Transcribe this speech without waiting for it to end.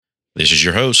This is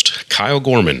your host, Kyle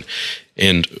Gorman,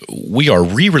 and we are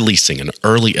re-releasing a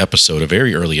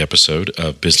very early episode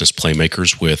of Business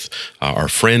Playmakers with our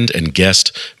friend and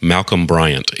guest, Malcolm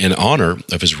Bryant, in honor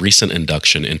of his recent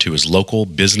induction into his local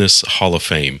Business Hall of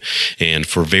Fame, and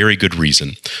for very good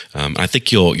reason. I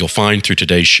think you'll find through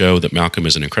today's show that Malcolm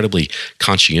is an incredibly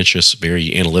conscientious,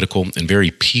 very analytical, and very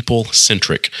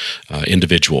people-centric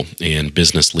individual and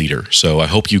business leader. So I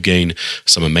hope you gain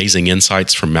some amazing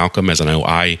insights from Malcolm, as I know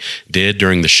I did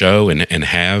during the show and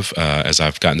have as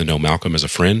I've gotten to know Malcolm as a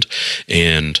friend.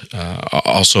 And I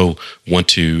also want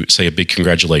to say a big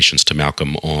congratulations to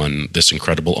Malcolm on this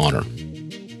incredible honor.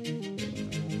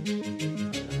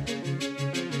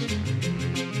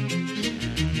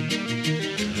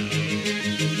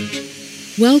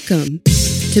 Welcome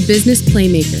to Business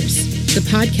Playmakers, the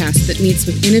podcast that meets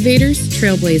with innovators,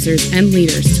 trailblazers, and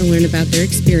leaders to learn about their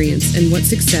experience and what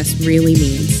success really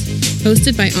means.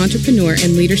 Hosted by entrepreneur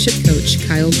and leadership coach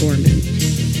Kyle Gorman.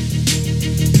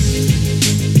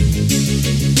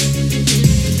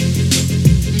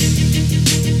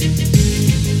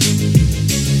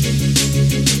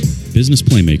 Business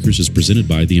Playmakers is presented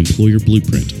by the Employer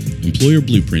Blueprint. Employer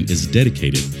Blueprint is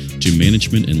dedicated to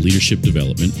management and leadership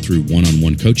development through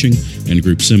one-on-one coaching and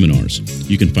group seminars.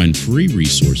 You can find free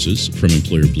resources from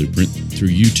Employer Blueprint through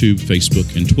YouTube,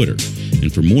 Facebook, and Twitter.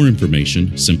 And for more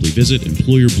information, simply visit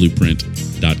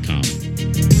employerblueprint.com.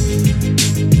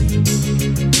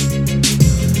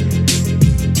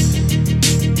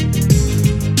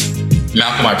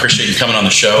 Malcolm, I appreciate you coming on the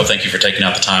show. Thank you for taking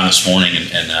out the time this morning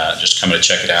and just coming to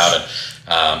check it out. And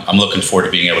I'm looking forward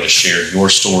to being able to share your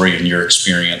story and your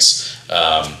experience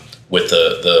with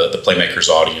the Playmakers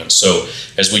audience. So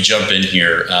as we jump in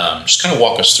here, just kind of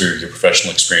walk us through your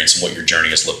professional experience and what your journey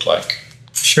has looked like.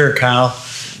 Sure, Kyle.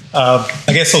 I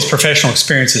guess those professional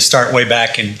experiences start way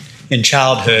back in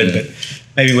childhood, but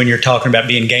maybe when you're talking about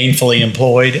being gainfully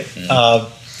employed.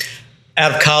 Out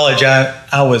of college,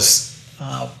 I was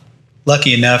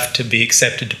lucky enough to be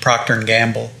accepted to Procter &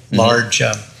 Gamble, large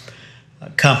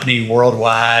company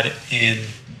worldwide, and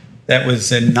that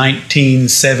was in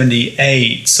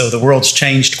 1978. So the world's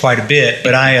changed quite a bit,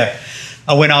 but I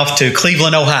went off to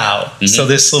Cleveland, Ohio. So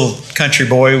this little country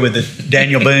boy with the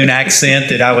Daniel Boone accent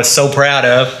that I was so proud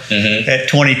of at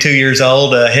 22 years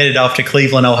old headed off to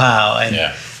Cleveland, Ohio.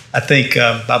 And I think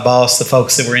my boss, the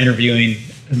folks that were interviewing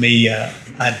me,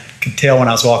 I could tell when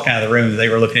I was walking out of the room, they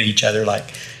were looking at each other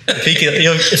like, if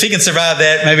he can survive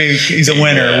that, maybe he's a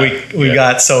winner. We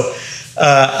got so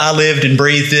I lived and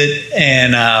breathed it,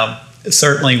 and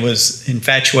certainly was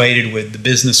infatuated with the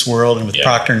business world and with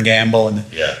Procter & Gamble and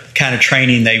the kind of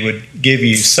training they would give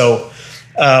you. So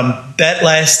that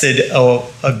lasted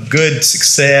a good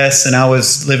success, and I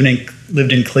was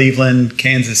lived in Cleveland,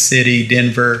 Kansas City,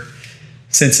 Denver,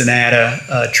 Cincinnati,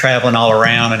 traveling all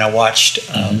around, and I watched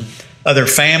other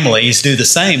families do the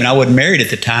same. And I wasn't married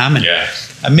at the time, and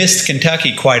I missed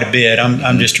Kentucky quite a bit.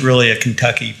 I'm just really a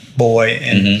Kentucky boy,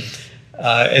 and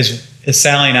as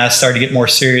Sally and I started to get more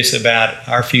serious about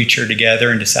our future together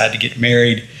and decided to get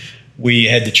married, we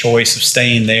had the choice of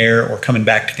staying there or coming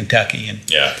back to Kentucky. And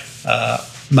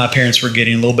my parents were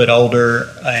getting a little bit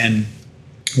older, and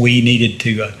we needed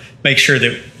to make sure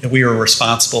that we were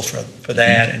responsible for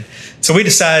that. And so we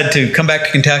decided to come back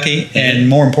to Kentucky, and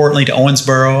more importantly to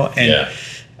Owensboro. And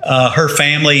her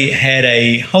family had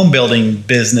a home building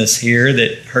business here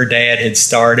that her dad had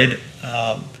started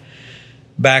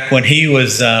back when he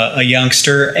was a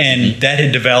youngster, and that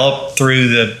had developed through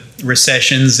the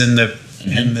recessions and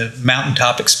the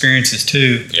mountaintop experiences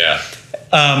too.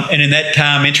 And in that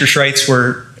time, interest rates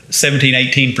were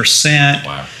 17-18%.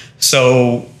 Wow.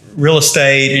 So real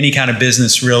estate, any kind of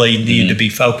business really needed to be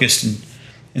focused.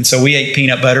 And so we ate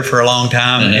peanut butter for a long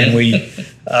time, and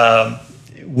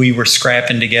we were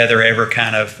scrapping together every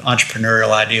kind of entrepreneurial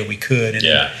idea we could.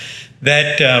 And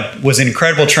that was an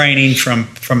incredible training from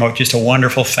just a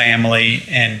wonderful family,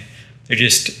 and they're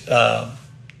just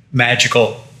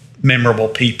magical, memorable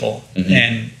people,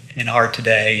 and are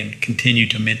today, and continue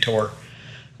to mentor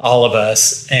all of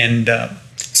us. And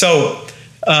so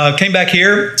came back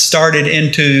here, started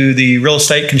into the real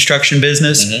estate construction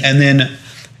business, and then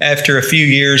after a few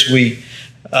years, we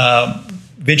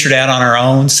ventured out on our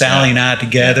own, Sally and I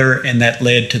together, and that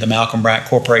led to the Malcolm Bryant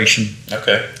Corporation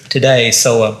today.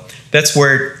 So that's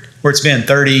where it's been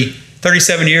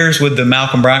 37 years with the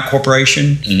Malcolm Bryant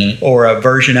Corporation, or a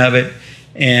version of it,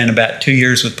 and about 2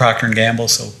 years with Procter & Gamble,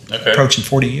 so approaching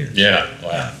 40 years.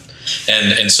 Wow.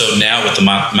 And so now with the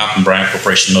Malcolm Bryant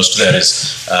Corporation, most of that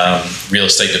is real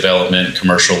estate development,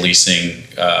 commercial leasing,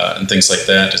 and things like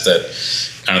that. Is that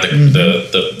kind of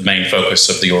the main focus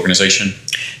of the organization?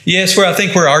 Yes, I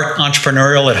think we're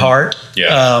entrepreneurial at heart.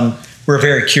 Yeah. We're a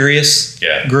very curious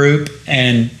group,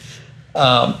 and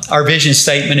our vision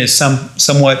statement is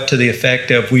somewhat to the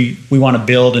effect of we want to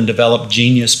build and develop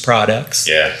genius products.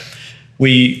 Yeah.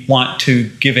 We want to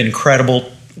give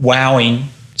incredible, wowing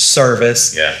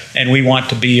service, and we want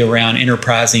to be around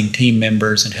enterprising team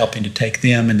members and helping to take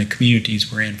them and the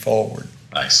communities we're in forward.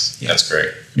 Nice. Yeah. That's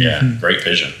great. Yeah, great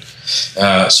vision.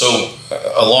 So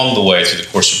along the way, through the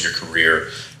course of your career,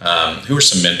 who are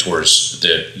some mentors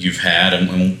that you've had,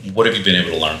 and what have you been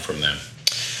able to learn from them?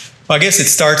 Well, I guess it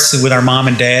starts with our mom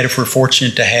and dad, if we're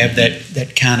fortunate to have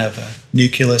that kind of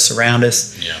nucleus around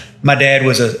us. Yeah. My dad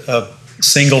was a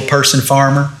single-person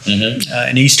farmer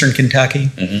in eastern Kentucky.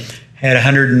 Had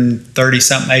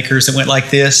 130-something acres that went like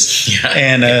this,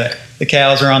 and the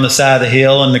cows are on the side of the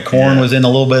hill, and the corn was in a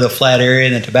little bit of the flat area,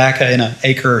 and the tobacco in an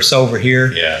acre or so over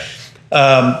here. Yeah.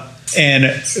 And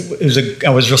I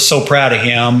was just so proud of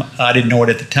him. I didn't know it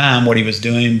at the time what he was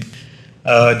doing.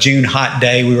 June hot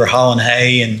day, we were hauling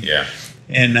hay,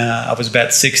 and I was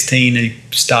about 16, and he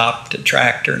stopped a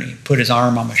tractor, and he put his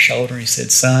arm on my shoulder, and he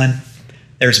said, "Son,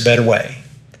 there's a better way."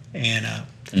 And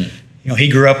he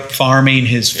grew up farming.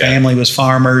 His family was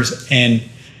farmers, and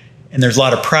there's a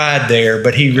lot of pride there.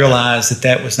 But he realized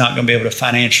that was not going to be able to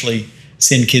financially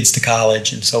send kids to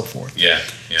college and so forth. Yeah.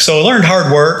 So I learned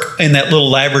hard work in that little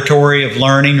laboratory of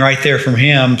learning right there from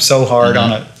him. So hard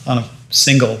on a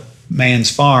single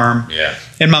man's farm. Yeah.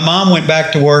 And my mom went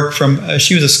back to work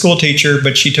she was a school teacher,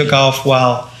 but she took off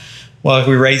while we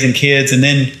were raising kids. And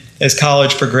then as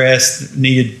college progressed,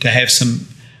 needed to have some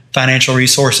financial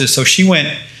resources. So she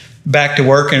went back to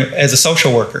work as a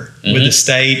social worker with the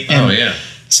state. And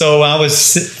so I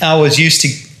was used to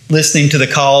listening to the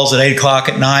calls at 8:00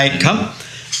 at night.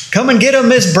 Come and get him,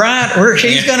 Miss Bryant, or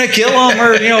she's going to kill him,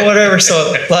 or whatever. So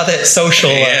a lot of that social.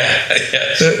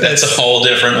 That's a whole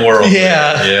different world.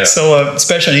 Yeah. So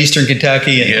especially in eastern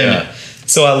Kentucky, and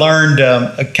so I learned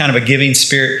a kind of a giving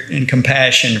spirit and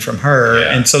compassion from her.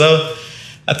 Yeah. And so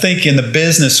I think in the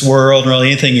business world, really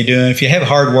anything you do, if you have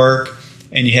hard work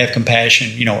and you have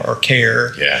compassion, or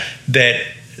care, that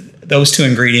those two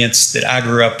ingredients that I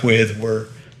grew up with were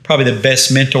probably the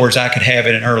best mentors I could have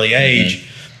at an early age.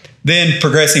 Then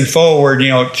progressing forward,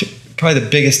 probably the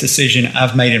biggest decision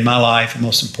I've made in my life, and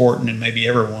most important, and maybe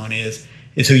everyone is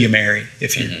who you marry.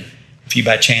 If you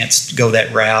by chance go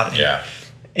that route.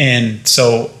 And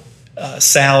so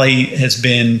Sally has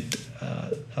been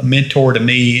a mentor to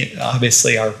me.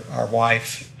 Obviously, our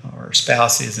wife, our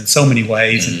spouse is in so many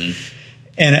ways.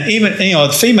 And even,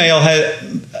 the female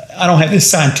I don't have this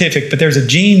scientific, but there's a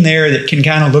gene there that can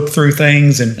kind of look through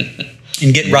things and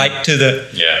get right to the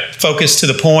focus to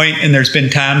the point. And there's been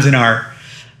times in our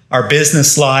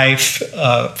business life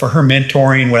for her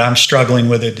mentoring when I'm struggling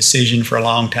with a decision for a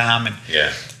long time.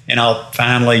 And I'll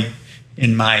finally,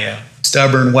 in my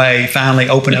stubborn way, finally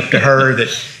open up to her that,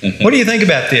 what do you think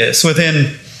about this?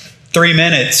 Within 3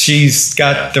 minutes, she's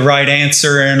got the right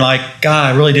answer, and like,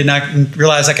 God, I really did not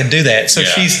realize I could do that. So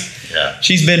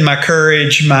she's been my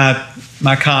courage,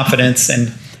 my confidence,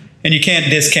 and you can't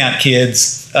discount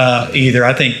kids either.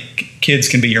 I think kids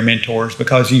can be your mentors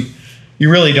because you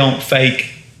really don't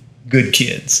fake good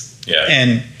kids.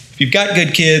 And if you've got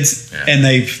good kids and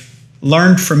they've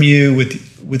learned from you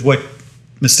with what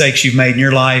mistakes you've made in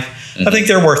your life, I think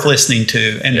they're worth listening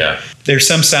to. And there's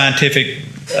some scientific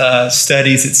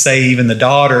studies that say even the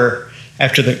daughter,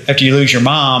 after you lose your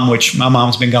mom, which my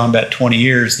mom's been gone about 20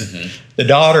 years, the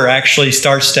daughter actually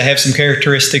starts to have some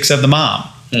characteristics of the mom,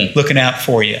 looking out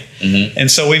for you. And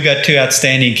so we've got two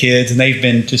outstanding kids, and they've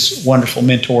been just wonderful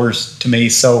mentors to me.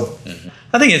 So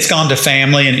I think it's gone to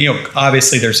family, and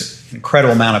obviously there's an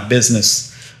incredible amount of business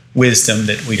wisdom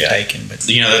that we've taken. But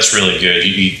that's really good.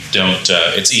 You don't.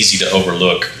 It's easy to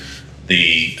overlook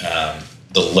the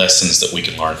lessons that we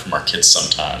can learn from our kids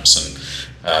sometimes,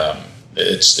 and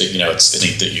it's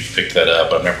neat that you've picked that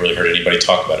up. I've never really heard anybody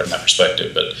talk about it from that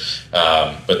perspective,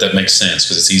 but that makes sense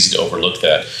because it's easy to overlook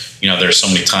that. There's so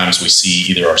many times we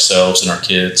see either ourselves in our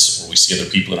kids or we see other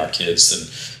people in our kids, and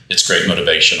it's great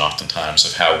motivation oftentimes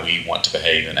of how we want to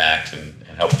behave and act and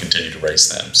help continue to raise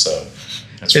them. So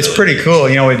it's pretty cool,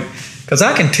 because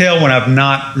I can tell when I've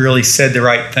not really said the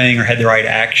right thing or had the right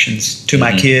actions to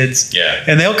my kids,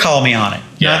 and they'll call me on it.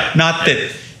 Not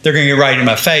that they're going to get right in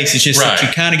my face. It's just that you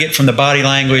kind of get from the body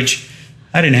language,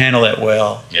 I didn't handle that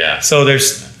well. So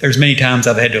there's many times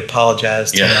I've had to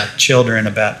apologize to my children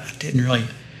about I didn't really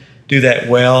do that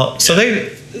well. So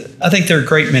I think they're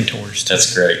great mentors.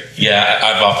 That's great. Yeah,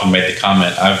 I've often made the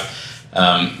comment.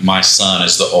 My son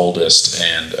is the oldest,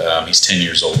 and he's 10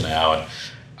 years old now, and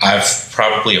I've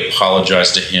probably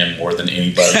apologized to him more than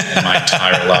anybody in my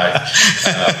entire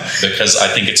life because I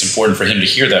think it's important for him to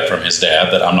hear that from his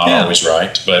dad, that I'm not always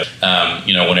right. But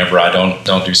whenever I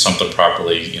don't do something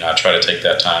properly, I try to take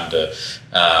that time to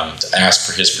ask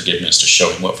for his forgiveness, to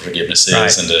show him what forgiveness is,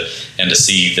 right. and to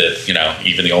see that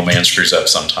even the old man screws up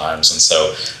sometimes. And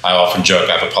so I often joke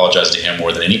I've apologized to him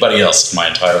more than anybody else in my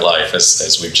entire life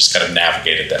as we've just kind of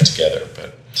navigated that together.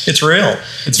 But it's real.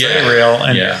 It's very real.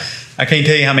 And I can't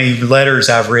tell you how many letters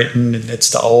I've written.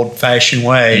 It's the old-fashioned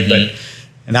way,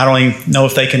 and I don't even know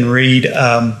if they can read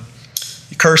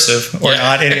cursive or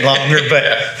not any longer. But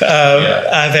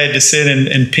I've had to sit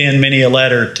and pen many a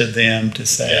letter to them to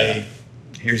say,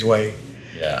 "Here's the way.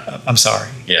 I'm sorry."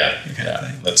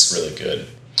 That's really good.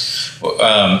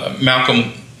 Well,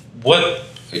 Malcolm,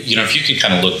 if you can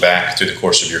kind of look back through the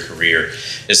course of your career,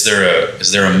 is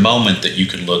there a moment that you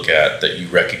can look at that you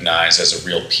recognize as a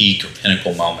real peak or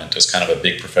pinnacle moment, as kind of a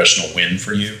big professional win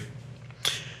for you?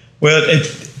 Well,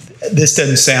 this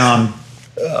doesn't sound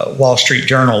Wall Street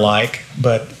Journal-like,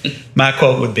 but my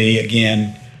quote would be,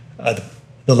 again,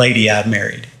 the lady I've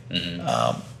married.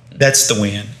 That's the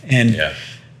win. And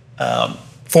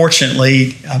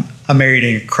fortunately, I married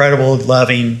an incredible,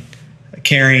 loving,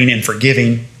 caring, and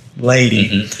forgiving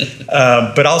lady,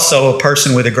 but also a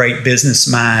person with a great business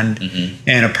mind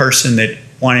and a person that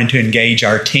wanted to engage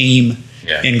our team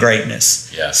in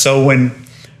greatness. So when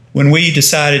we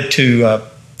decided to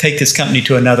take this company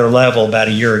to another level about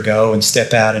a year ago and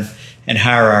step out and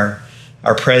hire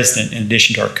our president in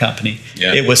addition to our company,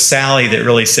 it was Sally that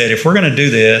really said, if we're going to do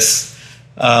this,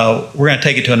 we're going to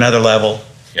take it to another level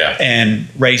and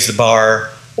raise the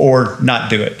bar or not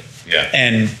do it.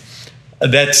 And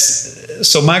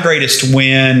so my greatest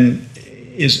win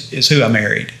is who I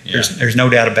married. There's no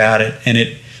doubt about it, and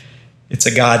it's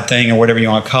a God thing or whatever you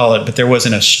want to call it. But there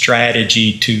wasn't a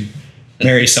strategy to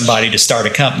marry somebody to start a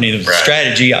company. The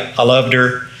strategy, I loved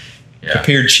her,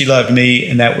 appeared she loved me,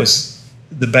 and that was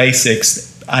the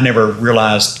basics. I never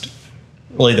realized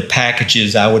really the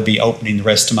packages I would be opening the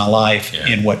rest of my life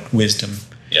and what wisdom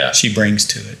she brings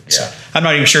to it. So I'm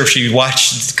not even sure if she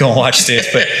going to watch this,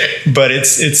 but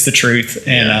it's the truth,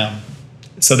 and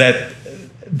so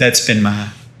that's been my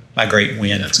great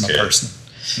win from a person.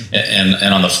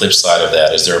 And on the flip side of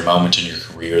that, is there a moment in your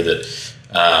career that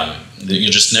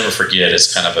you'll just never forget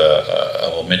as kind of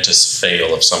a momentous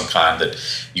fail of some kind that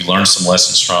you learned some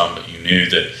lessons from, but you knew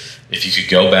that if you could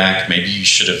go back, maybe you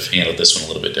should have handled this one a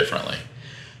little bit differently?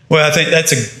 Well, I think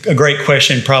that's a great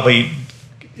question. Probably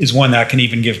is one that I can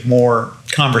even give more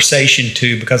conversation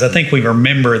to, because I think we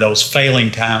remember those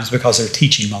failing times because they're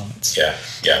teaching moments.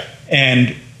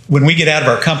 And when we get out of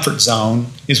our comfort zone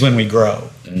is when we grow.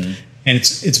 And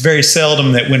it's very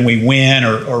seldom that when we win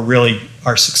or really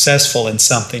are successful in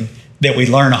something that we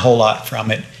learn a whole lot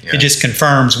from it. It just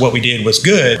confirms what we did was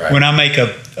good. When I make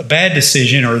a bad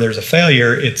decision or there's a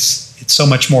failure, it's so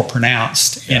much more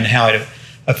pronounced in how it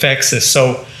affects us.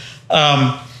 So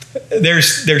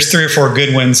there's 3 or 4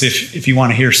 good ones if you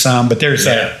want to hear some, but there's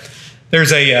a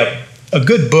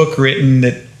good book written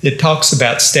that talks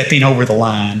about stepping over the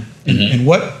line and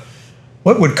what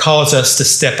would cause us to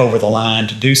step over the line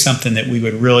to do something that we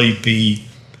would really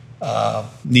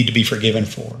need to be forgiven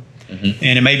for.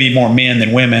 And it may be more men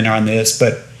than women on this,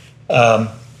 but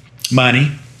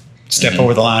money, step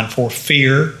over the line for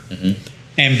fear,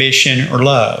 ambition, or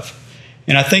love.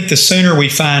 And I think the sooner we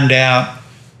find out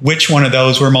which one of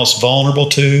those we're most vulnerable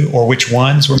to, or which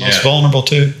ones we're most vulnerable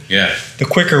to, the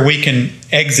quicker we can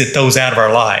exit those out of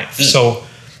our life. So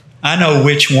I know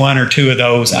which 1 or 2 of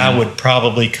those I would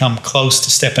probably come close to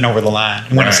stepping over the line.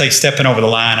 And when I say stepping over the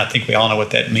line, I think we all know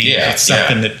what that means. It's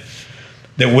something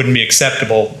that wouldn't be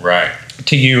acceptable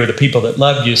to you or the people that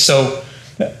love you. So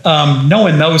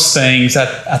knowing those things,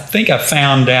 I think I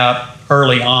found out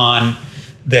early on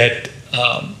that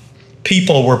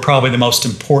people were probably the most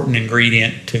important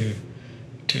ingredient to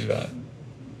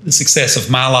the success of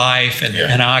my life and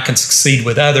how I can succeed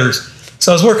with others.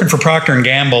 So I was working for Procter &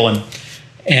 Gamble,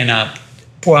 and I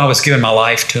was giving my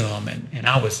life to them, and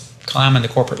I was climbing the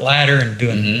corporate ladder and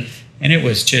doing, and it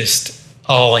was just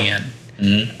all in.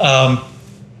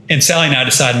 And Sally and I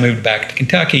decided to move back to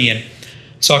Kentucky, and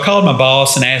so I called my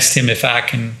boss and asked him if I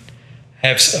can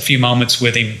have a few moments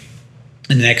with him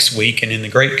in the next week. And in the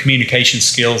great communication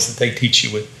skills that they teach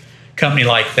you with a company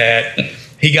like that,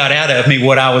 he got out of me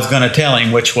what I was going to tell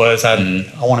him, which was I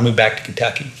want to move back to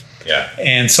Kentucky.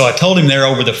 And so I told him there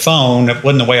over the phone. It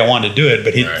wasn't the way I wanted to do it,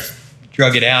 but he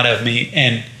drug it out of me.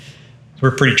 And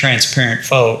we're pretty transparent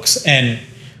folks. And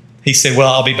he said,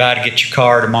 well, I'll be by to get your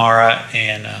car tomorrow,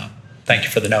 and thank you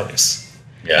for the notice.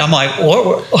 Yeah. I'm like,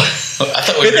 what? I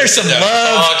thought isn't there some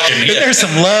love? Isn't there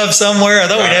some love somewhere? I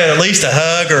thought we'd have at least a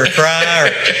hug or a cry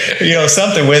or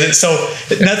something with it. So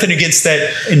nothing against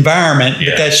that environment,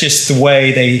 but that's just the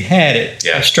way they had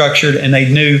it structured, and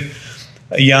they knew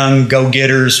young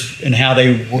go-getters and how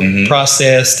they were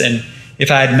processed. And if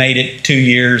I had made it 2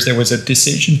 years, there was a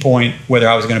decision point whether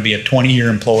I was going to be a 20-year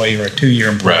employee or a 2-year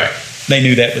employee. Right. They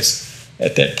knew that was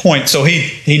at that point. So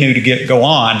he knew to go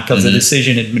on because the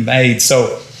decision had been made.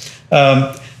 So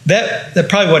that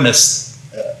probably wasn't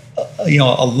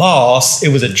a loss. It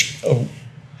was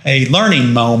a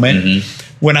learning moment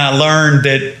when I learned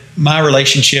that my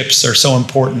relationships are so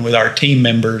important with our team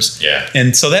members. Yeah.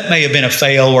 And so that may have been a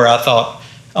fail where I thought,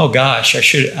 oh gosh, I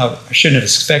shouldn't have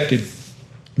expected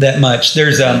that much.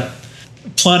 There's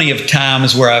plenty of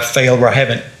times where I failed, where I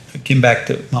haven't, came back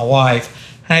to my wife,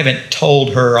 I haven't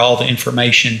told her all the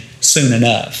information soon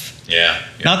enough. Yeah.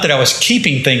 Not that I was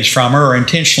keeping things from her or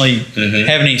intentionally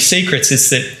having any secrets. It's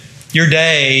that your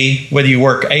day, whether you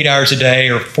work 8 hours a day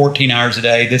or 14 hours a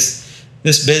day, this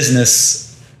business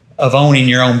of owning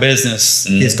your own business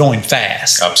is going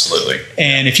fast. Absolutely.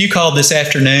 And if you called this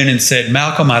afternoon and said,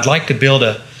 Malcolm, I'd like to build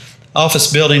a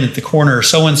office building at the corner of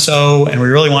so-and-so, and we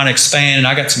really want to expand, and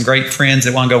I got some great friends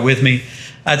that want to go with me,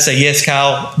 I'd say, yes,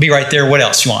 Kyle, be right there. What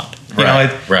else you want?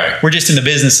 Right. We're just in the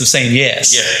business of saying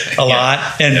yes a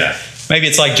lot. And maybe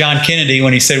it's like John Kennedy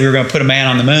when he said we were going to put a man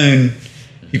on the moon.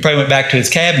 He probably went back to his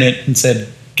cabinet and said,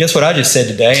 guess what I just said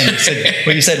today? And he said,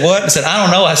 well, you said what? I said, I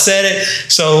don't know. I said it.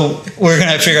 So we're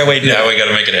going to figure out a way to do it. Yeah, we got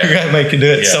to make it happen. We're going to make it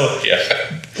do it.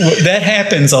 So that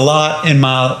happens a lot in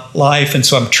my life. And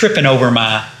so I'm tripping over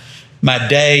my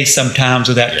day sometimes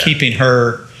without keeping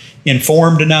her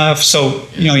informed enough. So,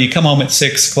 you come home at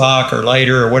 6 o'clock or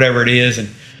later or whatever it is, and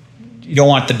you don't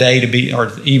want the day to be, or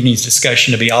the evening's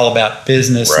discussion to be all about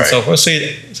business and so forth. So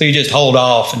you just hold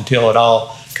off until it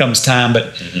all comes time.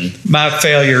 But my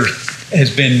failure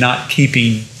has been not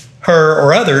keeping her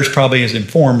or others probably as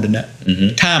informed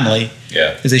and timely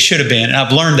as they should have been. And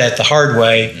I've learned that the hard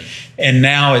way. And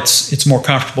now it's more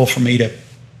comfortable for me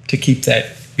to keep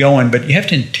that going. But you have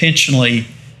to intentionally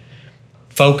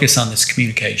focus on this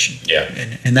communication. Yeah.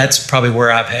 And that's probably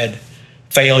where I've had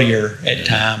failure at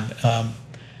time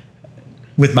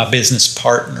with my business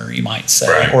partner, you might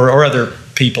say, or other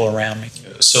people around me.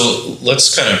 So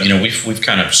let's kind of, we've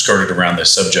kind of skirted around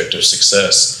this subject of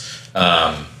success.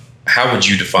 How would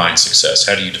you define success?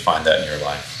 How do you define that in your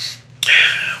life?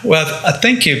 Well, I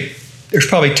think there's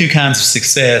probably two kinds of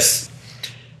success.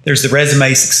 There's the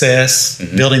resume success,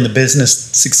 building the business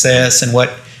success, and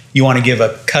what you want to give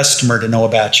a customer to know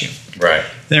about you. Right.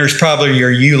 There's probably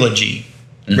your eulogy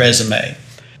resume.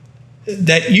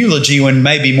 That eulogy one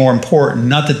may be more important,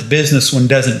 not that the business one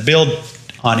doesn't build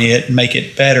on it and make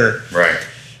it better. Right.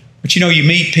 But you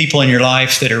meet people in your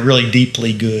life that are really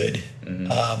deeply good.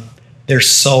 Their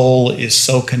soul is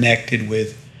so connected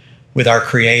with our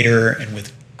Creator and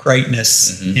with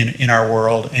greatness in our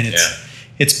world, and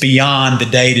it's beyond the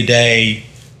day-to-day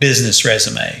business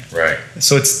resume. Right.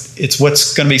 So it's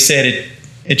what's going to be said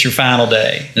at your final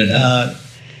day.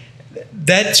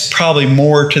 That's probably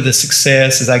more to the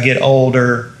success as I get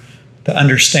older to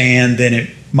understand than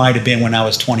it might have been when I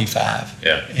was 25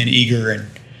 and eager. And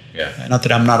not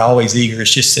that I'm not always eager.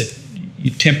 It's just that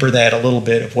you temper that a little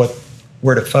bit of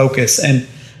where to focus. And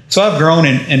so I've grown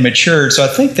and matured. So I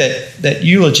think that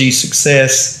eulogy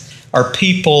success are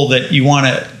people that you want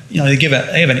to,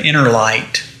 they have an inner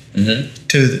light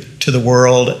to the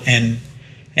world, and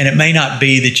it may not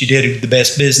be that you did the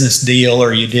best business deal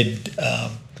or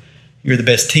you're the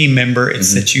best team member.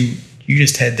 It's that you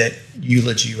just had that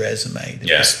eulogy resume that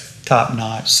was top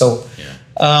notch. So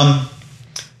I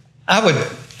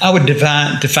would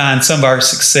define some of our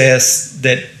success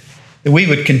that we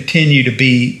would continue to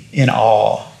be in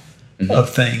awe of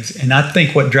things. And I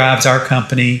think what drives our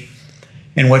company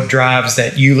and what drives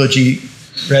that eulogy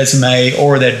resume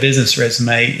or that business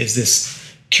resume is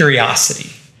this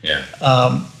curiosity. Yeah.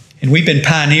 And we've been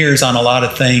pioneers on a lot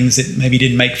of things that maybe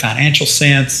didn't make financial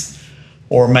sense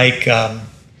or make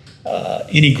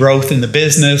any growth in the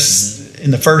business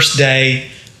in the first day,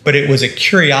 but it was a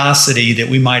curiosity that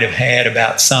we might have had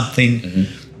about something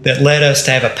that led us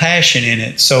to have a passion in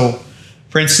it. So,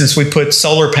 for instance, we put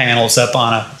solar panels up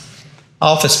on a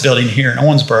office building here in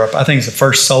Owensboro. I think it's the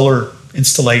first solar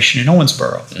installation in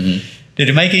Owensboro. Did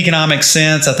it make economic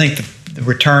sense? I think the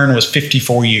return was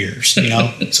 54 years,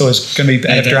 So it's going to be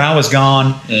after I was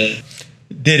gone.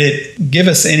 Did it give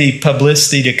us any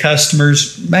publicity to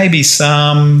customers? Maybe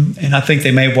some. And I think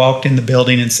they may have walked in the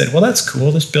building and said, well, that's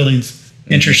cool. This building's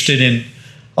interested in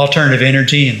alternative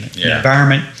energy and the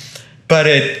environment. But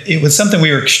it was something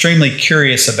we were extremely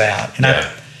curious about. And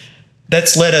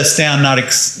that's led us down not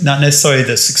necessarily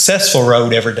the successful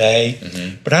road every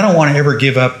day, but I don't want to ever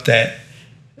give up that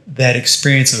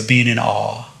experience of being in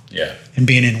awe and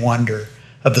being in wonder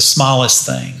of the smallest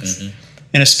things.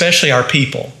 And especially our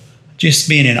people. Just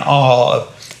being in awe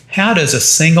of how does a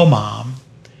single mom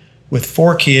with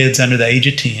 4 kids under the age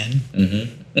of 10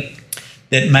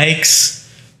 that makes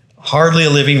hardly a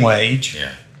living wage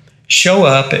show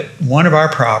up at one of our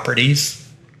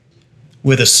properties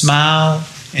with a smile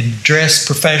and dressed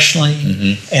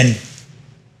professionally and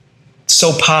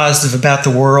so positive about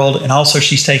the world, and also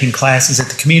she's taking classes at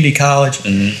the community college.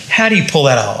 How do you pull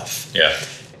that off?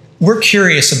 We're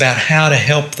curious about how to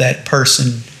help that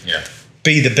person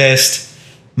be the best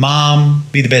mom,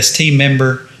 be the best team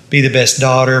member, be the best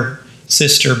daughter,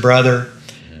 sister, brother.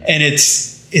 And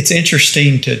it's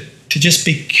interesting to just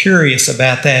be curious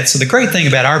about that. So the great thing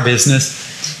about our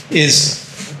business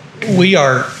is we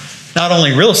are not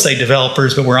only real estate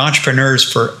developers, but we're entrepreneurs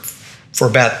for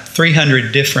about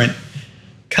 300 different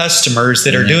customers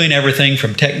that are doing everything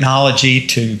from technology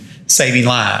to saving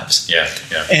lives.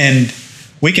 And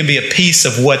we can be a piece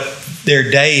of what their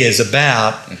day is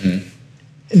about.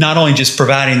 Not only just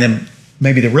providing them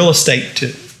maybe the real estate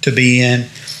to be in,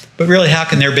 but really how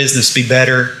can their business be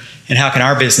better and how can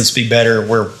our business be better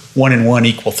where 1 and 1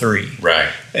 equal 3.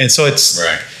 And so it's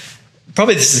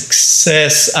probably the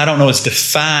success, I don't know, is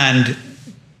defined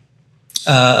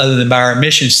other than by our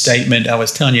mission statement I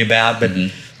was telling you about, but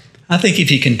I think if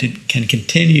you can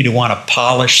continue to want to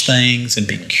polish things and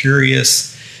be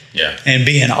curious and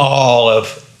be in awe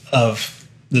of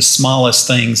the smallest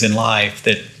things in life,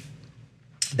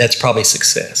 that's probably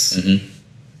success.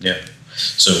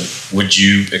 So would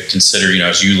you consider,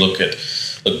 as you look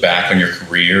back on your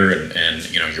career and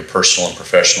your personal and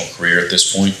professional career at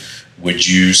this point, would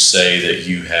you say that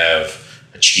you have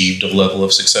achieved a level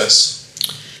of success?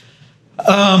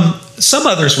 Some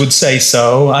others would say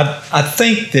so. I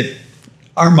think that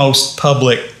our most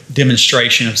public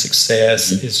demonstration of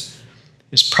success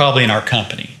is probably in our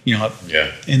company.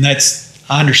 And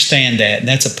I understand that, and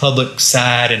that's a public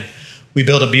side, and we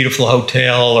build a beautiful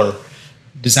hotel or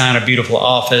design a beautiful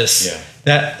office.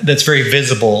 That's very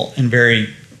visible and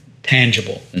very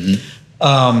tangible.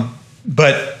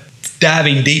 But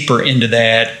diving deeper into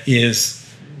that is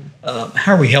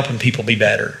how are we helping people be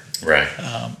better?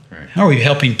 How are we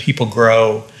helping people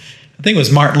grow? I think it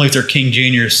was Martin Luther King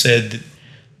Jr. said that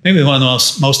maybe one of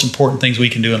the most important things we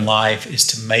can do in life is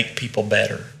to make people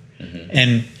better.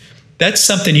 And that's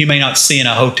something you may not see in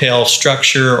a hotel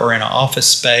structure or in an office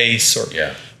space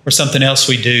or something else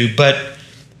we do. But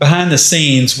behind the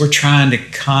scenes, we're trying to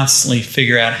constantly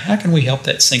figure out how can we help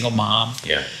that single mom?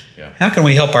 How can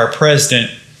we help our president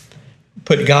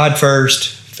put God first,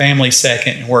 family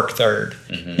second, and work third?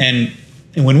 And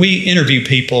when we interview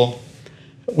people,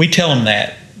 we tell them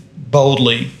that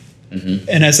boldly.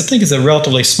 And as I think as a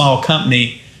relatively small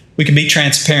company, we can be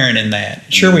transparent in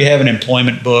that. Sure, we have an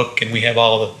employment book and we have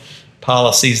all the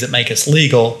policies that make us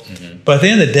legal. But at the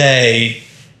end of the day,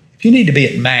 if you need to be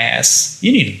at mass,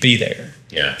 you need to be there.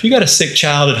 If you got a sick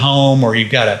child at home, or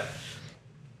you've got a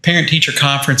parent-teacher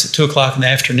conference at 2:00 in the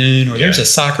afternoon, or there's a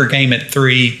soccer game at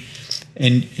 3,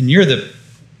 and you're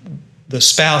the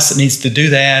spouse that needs to do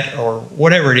that, or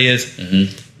whatever it is,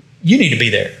 you need to be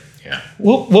there.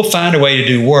 We'll find a way to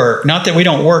do work. Not that we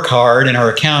don't work hard and are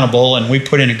accountable, and we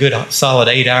put in a good solid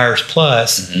 8 hours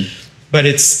plus, but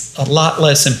it's a lot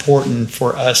less important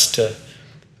for us to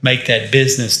make that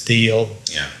business deal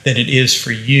than it is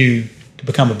for you to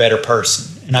become a better person.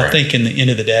 And I think in the end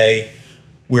of the day,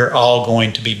 we're all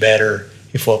going to be better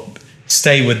if we'll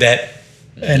stay with that.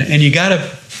 And you gotta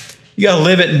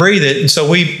live it and breathe it. And so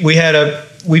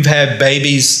we've had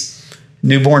babies,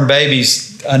 newborn babies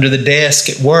under the desk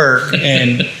at work,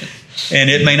 and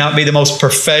it may not be the most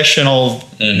professional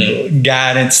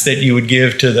guidance that you would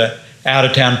give to the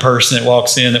out-of-town person that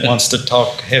walks in that wants to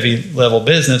talk heavy-level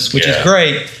business, which is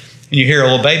great. And you hear a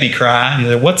little baby cry, and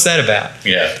you're like, what's that about?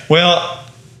 Well,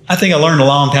 I think I learned a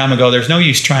long time ago, there's no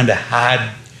use trying to hide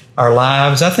our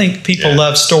lives. I think people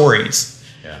love stories,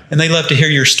 and they love to hear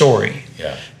your story.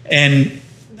 And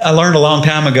I learned a long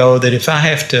time ago that if I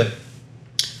have to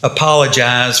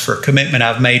apologize for a commitment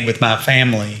I've made with my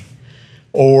family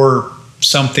or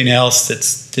something else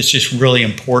that's just really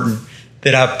important,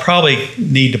 that I probably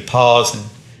need to pause and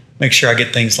make sure I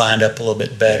get things lined up a little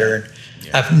bit better.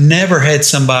 I've never had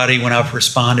somebody when I've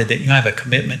responded that, I have a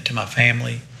commitment to my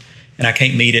family and I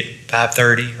can't meet at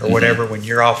 5:30 or whatever when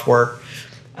you're off work,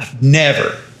 I've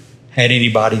never had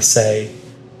anybody say,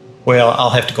 well, I'll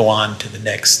have to go on to the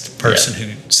next person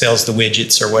who sells the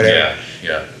widgets or whatever.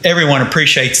 Yeah. Everyone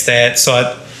appreciates that.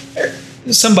 So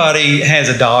somebody has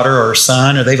a daughter or a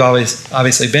son, or they've always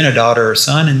obviously been a daughter or a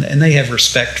son, and they have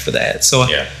respect for that. So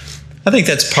I think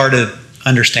that's part of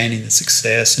understanding the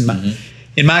success.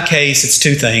 In my case, it's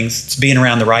two things. It's being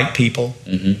around the right people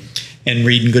and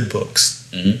reading good books.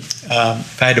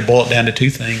 If I had to boil it down to two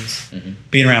things,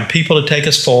 being around people to take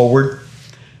us forward,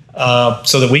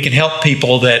 so that we can help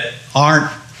people that aren't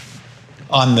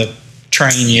on the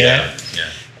train yet,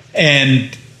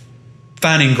 and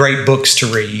finding great books to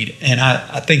read. And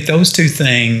I think those two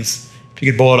things, if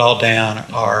you could boil it all down,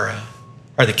 are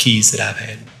the keys that I've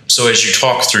had. So as you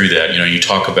talk through that, you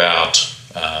talk about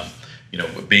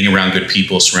being around good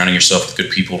people, surrounding yourself with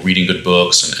good people, reading good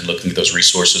books, and looking at those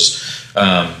resources.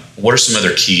 What are some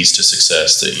other keys to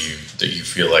success that you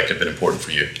feel like have been important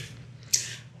for you?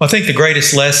 Well, I think the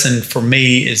greatest lesson for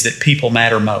me is that people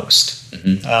matter most.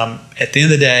 At the end of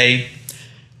the day,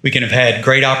 we can have had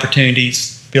great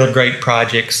opportunities, build great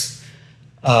projects,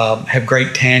 have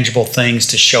great tangible things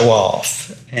to show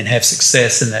off, and have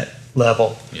success in that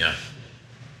level. Yeah.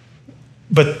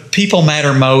 But people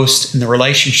matter most in the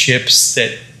relationships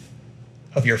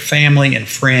of your family and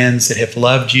friends that have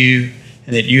loved you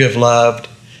and that you have loved,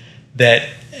 that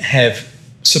have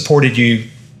supported you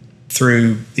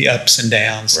through the ups and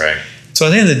downs. Right. So at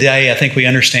the end of the day, I think we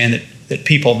understand that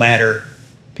people matter.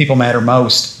 People matter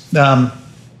most. I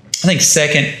think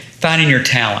second, finding your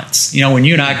talents. When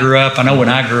you and I grew up, I know when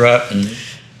I grew up,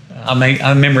 I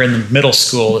remember in the middle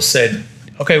school it said,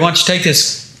 okay, why don't you take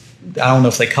this, I don't know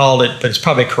if they called it, but it's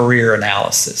probably a career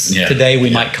analysis. Yeah. Today we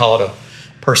might call it a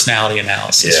personality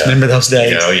analysis. Yeah. Remember those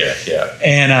days? Oh,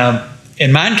 yeah.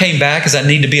 And mine came back as I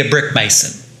need to be a brick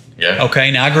mason. Yeah.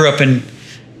 Okay, now I grew up in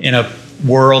a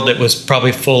world that was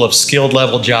probably full of skilled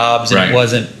level jobs, and it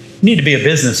wasn't, you need to be a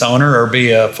business owner or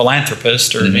be a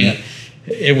philanthropist, or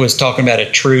it was talking about a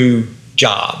true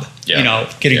job,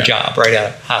 getting a job right out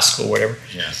of high school, whatever.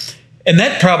 Yeah. And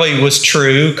that probably was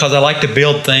true because I like to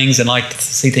build things and like to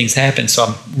see things happen. So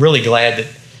I'm really glad that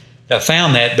I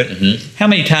found that. But how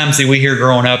many times did we hear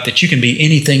growing up that you can be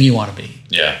anything you want to be?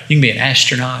 Yeah. You can be an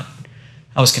astronaut.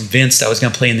 I was convinced I was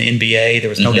going to play in the NBA. There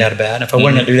was no doubt about it. If I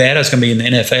wasn't going to do that, I was going to be in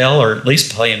the NFL or at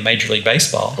least play in Major League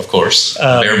Baseball. Of course,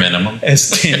 bare minimum.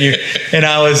 And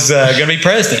I was going to be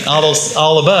president.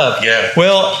 All above. Yeah.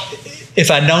 Well, if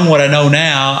I'd known what I know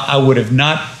now, I would have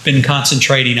not been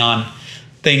concentrating on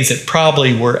things that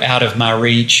probably were out of my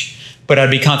reach, but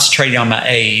I'd be concentrating on my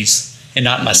A's and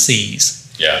not my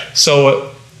C's. Yeah.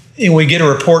 So we get a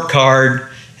report card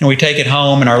and we take it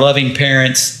home, and our loving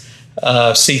parents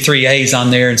see 3 A's on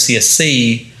there and see a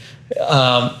C.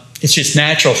 It's just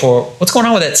natural for, what's going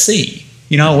on with that C?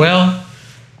 Well,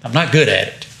 I'm not good at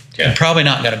it. Yeah. I'm probably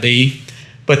not going to be.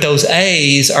 But those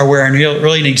A's are where I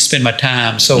really need to spend my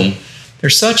time. So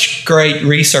there's such great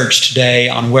research today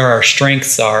on where our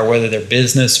strengths are, whether they're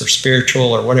business or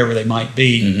spiritual or whatever they might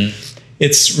be.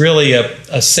 It's really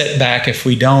a setback if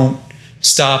we don't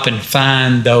stop and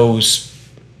find those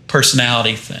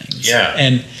personality things. Yeah.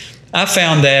 And I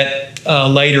found that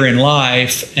later in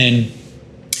life and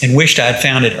wished I had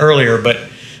found it earlier, but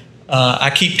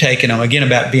I keep taking them, again,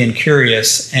 about being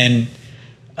curious. And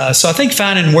so I think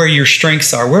finding where your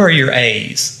strengths are, where are your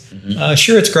A's?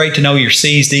 Sure, it's great to know your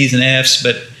C's, D's, and F's,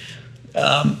 but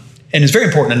and it's very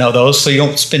important to know those so you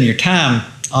don't spend your time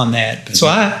on that. So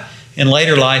I, in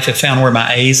later life, have found where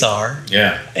my A's are.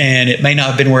 Yeah. And it may not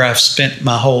have been where I've spent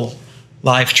my whole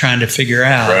life trying to figure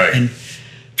out. Right. And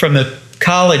from the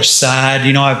college side,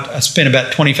 I spent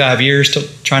about 25 years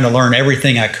trying to learn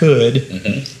everything I could,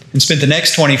 and spent the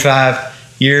next 25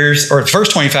 years, or the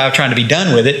first 25 trying to be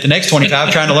done with it, the next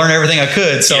 25 trying to learn everything I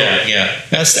could. So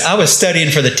I was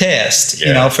studying for the test,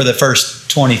 for the first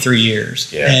 23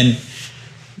 years. Yeah. And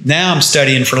now I'm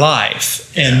studying for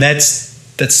life. And that's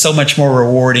so much more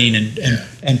rewarding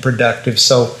and productive.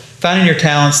 So finding your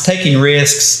talents, taking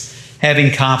risks,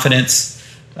 having confidence.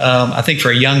 I think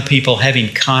for young people,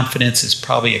 having confidence is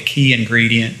probably a key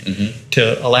ingredient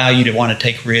to allow you to want to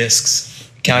take risks,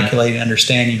 calculating,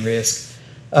 understanding risk.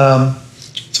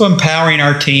 So empowering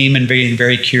our team and being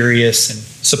very curious and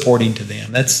supporting to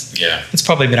them. That's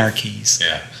probably been our keys.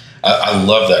 Yeah. I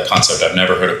love that concept. I've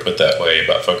never heard it put that way,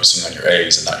 about focusing on your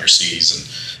A's and not your C's,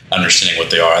 and understanding what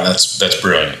they are. And that's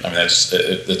brilliant. I mean,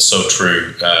 that's so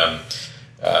true. And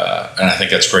I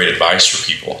think that's great advice for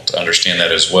people to understand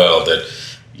that as well, that,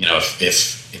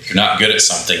 if you're not good at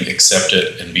something, accept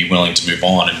it and be willing to move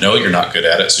on, and know you're not good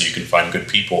at it so you can find good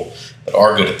people that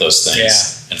are good at those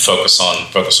things and focus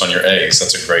on your eggs.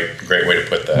 That's a great way to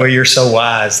put that. Well, you're so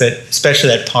wise, that especially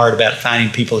that part about finding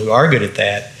people who are good at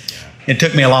that. It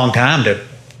took me a long time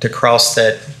to cross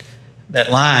that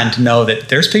line, to know that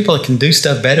there's people that can do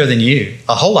stuff better than you,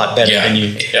 a whole lot better than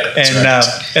you,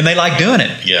 and they like doing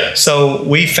it. Yeah. So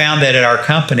we found that at our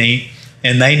company,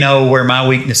 and they know where my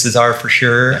weaknesses are for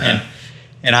sure,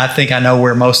 and I think I know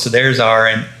where most of theirs are,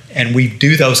 and we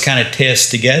do those kind of tests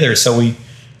together. So we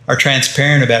are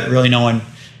transparent about really knowing,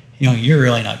 you're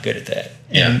really not good at that.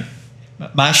 And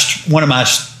one of my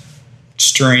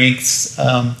strengths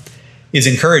is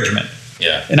encouragement.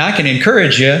 Yeah. And I can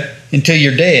encourage you until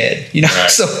you're dead, Right.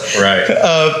 So, right.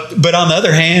 But on the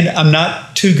other hand, I'm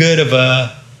not too good of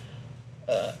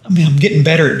I'm getting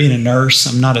better at being a nurse.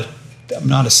 I'm not a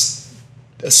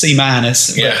C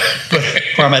minus, Yeah.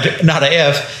 or I'm not a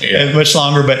F much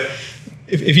longer. But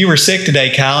if you were sick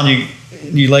today, Kyle, and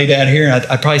you lay down here, and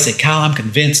I'd probably say, Kyle, I'm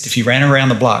convinced if you ran around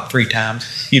the block 3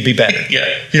 times, you'd be better.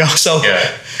 Yeah. So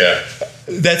Yeah.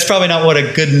 that's probably not what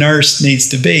a good nurse needs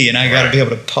to be. And I got to be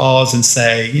able to pause and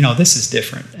say, this is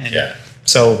different. And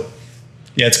so,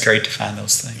 it's great to find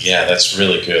those things. Yeah, that's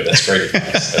really good. That's great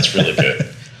advice. That's really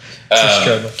good. It's a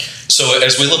struggle. So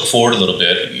as we look forward a little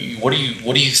bit, what do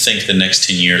you think the next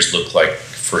 10 years look like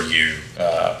for you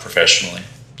professionally?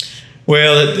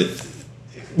 Well,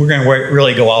 we're going to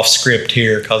really go off script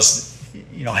here, because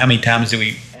how many times do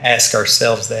we ask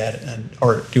ourselves that,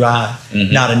 or do I?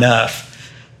 Not enough.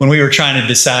 When we were trying to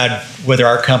decide whether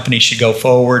our company should go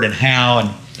forward and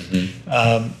how,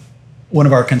 and one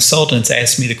of our consultants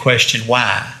asked me the question,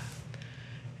 why?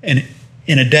 And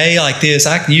in a day like this,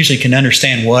 I usually can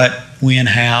understand what, when,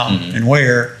 how, and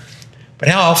where, but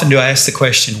how often do I ask the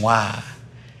question, why?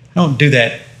 I don't do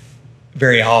that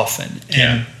very often.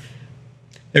 And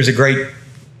there's a great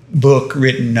book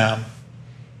written about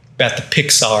the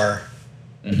Pixar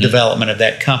development of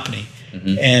that company.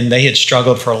 And they had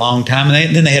struggled for a long time.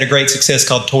 And then they had a great success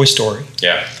called Toy Story.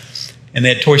 Yeah. And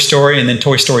they had Toy Story and then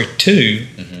Toy Story 2.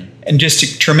 And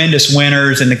just tremendous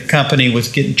winners. And the company was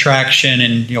getting traction,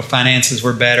 and finances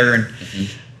were better.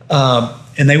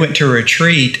 And they went to a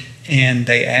retreat, and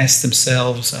they asked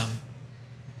themselves,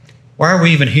 why are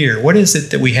we even here? What is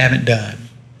it that we haven't done?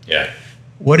 Yeah.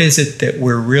 What is it that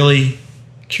we're really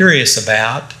curious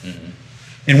about?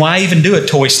 And why even do a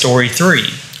Toy Story 3?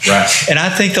 Right. And I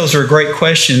think those are great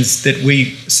questions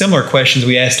similar questions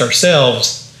we asked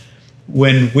ourselves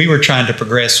when we were trying to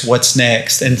progress what's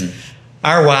next. And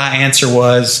our why answer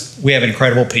was, we have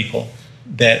incredible people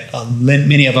that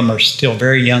many of them are still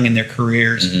very young in their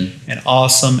careers and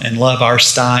awesome and love our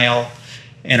style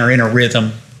and are in a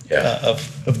rhythm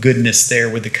of goodness there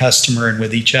with the customer and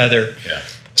with each other. Yeah.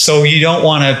 So you don't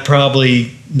want to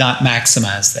probably not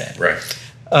maximize that. Right.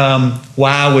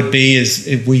 Why would be is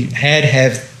if we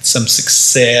have some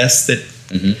success that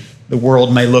the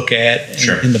world may look at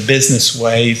in the business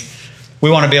ways, we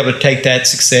want to be able to take that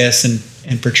success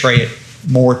and portray it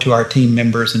more to our team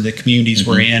members and the communities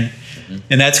we're in.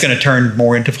 And that's going to turn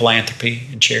more into philanthropy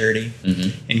and charity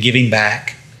and giving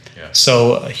back. Yeah.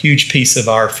 So a huge piece of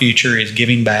our future is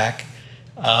giving back.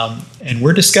 And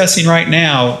we're discussing right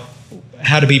now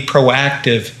how to be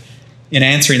proactive in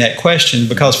answering that question,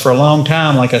 because for a long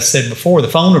time, like I said before, the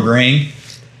phone would ring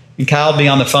and Kyle would be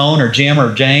on the phone, or Jim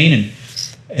or Jane,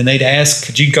 and they'd ask,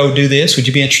 could you go do this? Would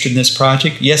you be interested in this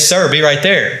project? Yes, sir. Be right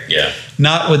there. Yeah.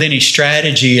 Not with any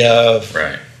strategy of,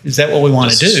 is that what we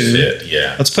want to do?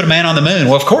 Yeah. Let's put a man on the moon.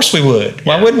 Well, of course we would.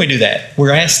 Why wouldn't we do that?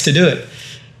 We're asked to do it.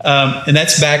 And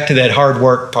that's back to that hard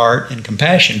work part and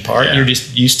compassion part. Yeah. You're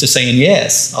just used to saying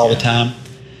yes all the time.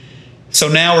 So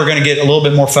now we're going to get a little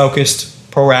bit more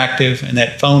focused, proactive, and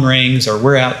that phone rings or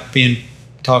we're out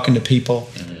talking to people.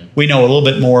 We know a little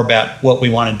bit more about what we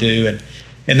want to do.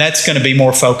 And that's going to be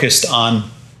more focused on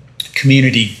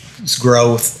community's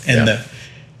growth and the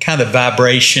kind of the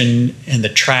vibration and the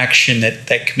traction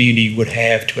that community would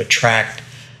have to attract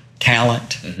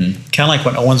talent. Kind of like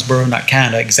what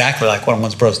Owensboro, exactly like what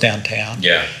Owensboro's downtown.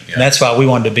 Yeah. And that's why we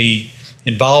wanted to be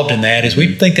involved in that, is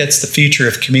we think that's the future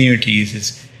of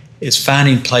communities, is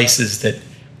finding places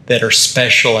that are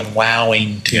special and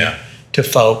wowing to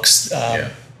folks,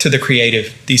 to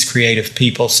these creative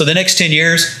people. So the next 10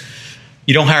 years,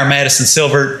 you don't hire Madison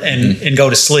Silver and go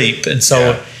to sleep. And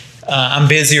so I'm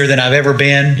busier than I've ever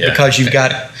been because you've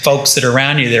got folks that are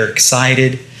around you that are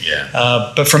excited.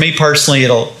 Yeah. But for me personally,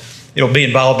 it'll be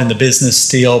involved in the business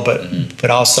still, but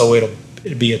also it'll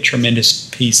be a tremendous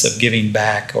piece of giving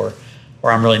back, or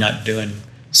I'm really not doing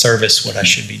service what I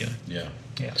should be doing. Yeah.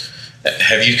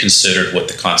 Have you considered what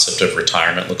the concept of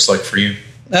retirement looks like for you?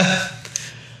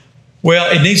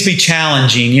 Well, it needs to be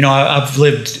challenging. I've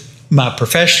lived my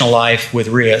professional life with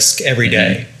risk every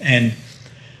day, and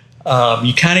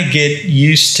you kind of get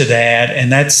used to that,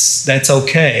 and that's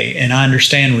okay. And I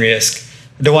understand risk.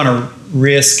 I don't want to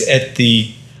risk at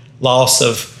the loss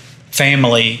of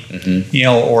family,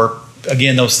 or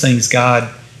again those things,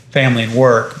 God, family, and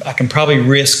work. I can probably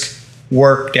risk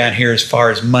work down here as far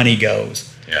as money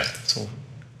goes. Yeah. So,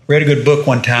 read a good book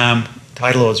one time. The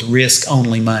title was "Risk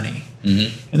Only Money."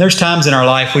 And there's times in our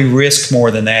life we risk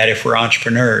more than that. If we're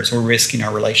entrepreneurs, we're risking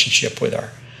our relationship with our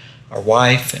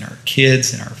wife and our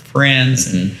kids and our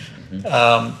friends, and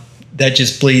that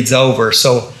just bleeds over.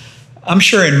 So I'm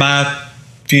sure in my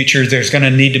future there's going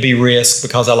to need to be risk,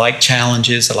 because I like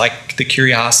challenges. I like the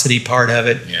curiosity part of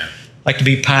it. Yeah. I like to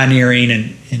be pioneering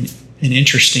and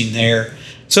interesting there.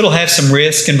 So it'll have some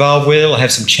risk involved with it. It'll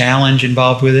have some challenge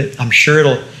involved with it. I'm sure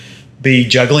it'll be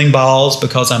juggling balls,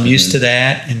 because I'm used to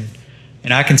that,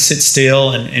 and I can sit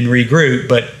still and regroup,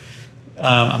 but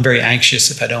I'm very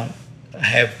anxious if I don't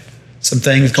have some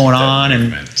things going on.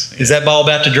 And is that ball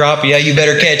about to drop? Yeah, you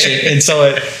better catch it. And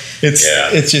so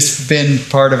it's just been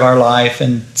part of our life,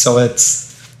 and so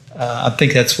I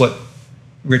think that's what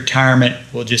retirement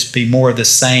will just be, more of the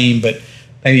same, but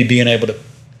maybe being able to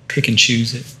pick and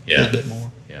choose it a little bit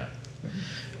more. Yeah.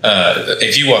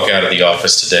 If you walk out of the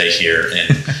office today here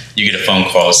and you get a phone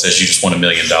call that says you just won $1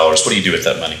 million, what do you do with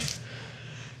that money?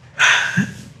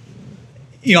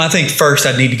 I think first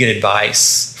I'd need to get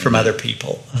advice from other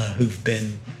people who've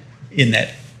been in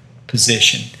that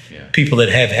position. Yeah. People that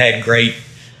have had great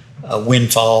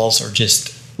windfalls or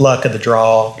just luck of the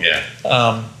draw. Yeah.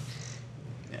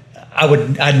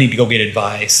 I'd need to go get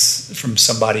advice from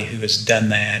somebody who has done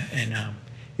that. And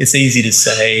it's easy to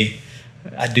say,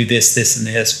 I do this, this, and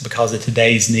this because of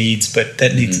today's needs, but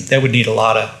that would need a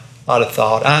lot of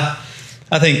thought. I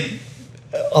think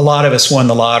a lot of us won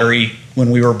the lottery when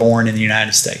we were born in the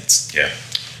United States. Yeah.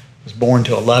 I was born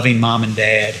to a loving mom and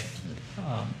dad.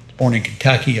 Born in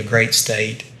Kentucky, a great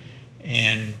state,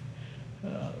 and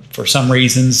for some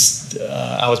reasons,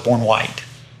 I was born white.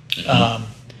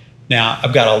 Now,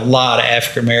 I've got a lot of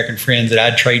African American friends that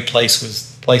I'd trade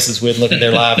places with, look at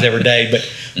their lives every day.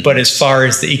 But as far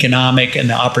as the economic and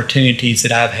the opportunities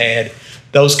that I've had,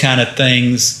 those kind of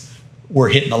things were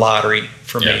hitting the lottery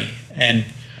for me. And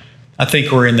I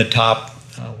think we're in the top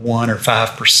 1 or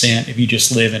 5%. If you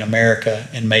just live in America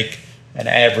and make an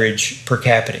average per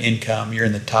capita income, you're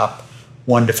in the top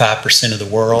 1 to 5% of the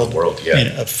world.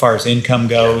 As far as income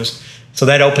goes. So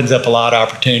that opens up a lot of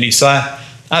opportunities. So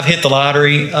I've hit the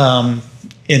lottery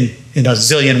in a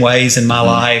zillion ways in my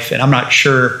life, and I'm not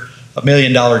sure $1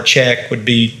 million check would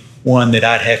be one that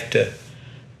I'd have to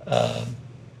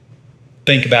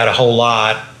think about a whole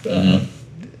lot.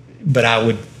 But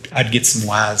I'd get some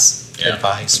wise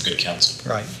advice. Some good counsel.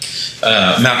 Right.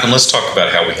 Malcolm, let's talk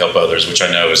about how we help others, which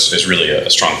I know is really a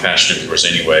strong passion of yours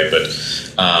anyway. But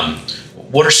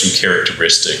what are some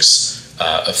characteristics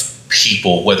of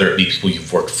people, whether it be people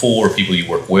you've worked for, or people you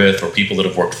work with, or people that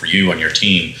have worked for you on your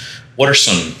team? What are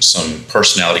some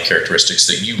personality characteristics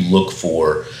that you look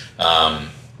for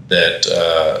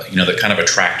that kind of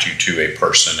attract you to a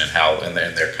person and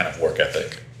their kind of work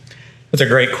ethic? That's a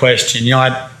great question.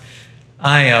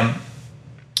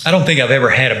 I don't think I've ever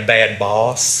had a bad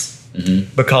boss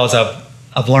because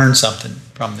I've learned something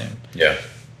from them. Yeah.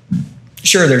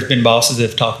 Sure, there's been bosses that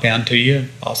have talked down to you,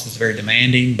 bosses very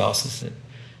demanding, bosses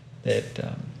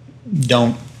that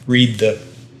don't read the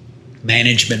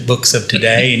management books of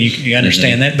today, and you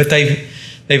understand that. But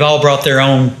they've all brought their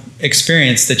own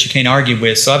experience that you can't argue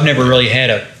with. So I've never really had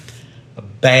a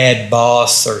bad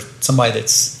boss or somebody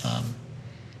that's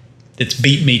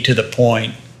beat me to the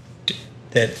point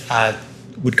that I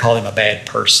would call him a bad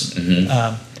person.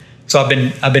 So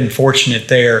I've been fortunate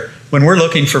there. When we're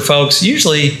looking for folks,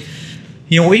 usually,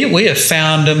 we have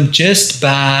found them just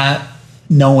by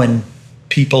knowing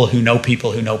people who know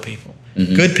people who know people.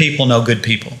 Good people know good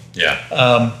people.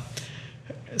 Yeah.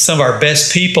 Some of our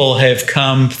best people have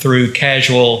come through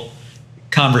casual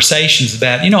conversations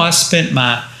about, I spent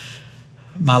my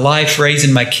life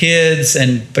raising my kids,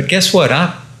 but guess what?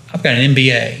 I've got an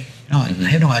MBA. I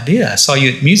had no idea. I saw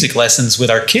you at music lessons with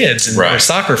our kids in our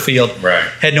soccer field. Right.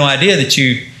 Had no idea that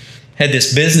you had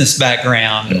this business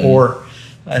background. Or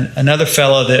another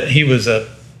fellow that he was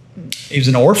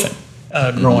an orphan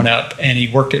growing up, and he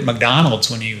worked at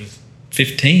McDonald's when he was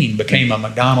 15. Became a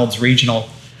McDonald's regional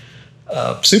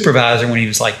supervisor when he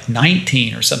was like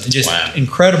 19 or something. Just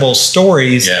incredible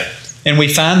stories. Yeah. And we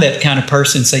find that kind of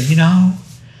person and say,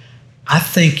 I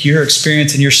think your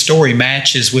experience and your story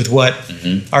matches with what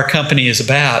our company is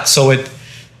about. So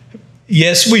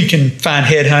yes, we can find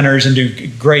headhunters and do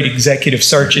great executive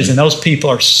searches, and those people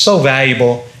are so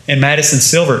valuable And Madison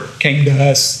Silver came to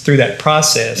us through that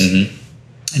process. Mm-hmm.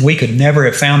 And we could never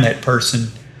have found that person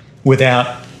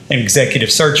without an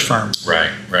executive search firm.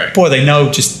 Right. Boy, they know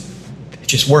it's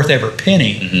just worth every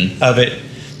penny Mm-hmm. of it.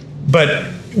 But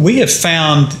we have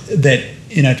found that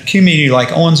in a community like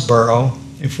Owensboro,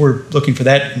 if we're looking for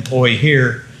that employee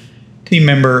here, team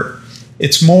member,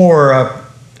 it's more, I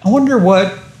wonder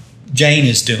what Jane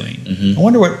is doing. Mm-hmm. I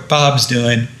wonder what Bob's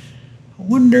doing. I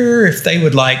wonder if they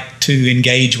would like to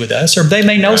engage with us, or they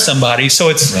may know somebody. So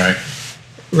it's Right.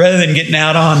 rather than getting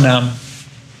out on,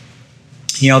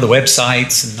 the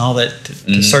websites and all that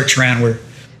to search around,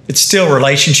 it's still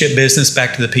relationship business,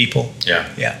 back to the people. Yeah.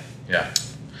 Yeah, Yeah.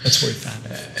 that's where we found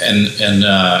it. And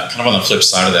kind of on the flip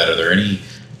side of that, are there any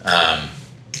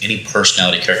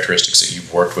personality characteristics that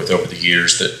you've worked with over the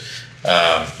years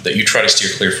that you try to steer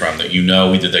clear from, that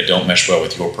either they don't mesh well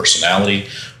with your personality,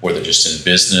 or they're just in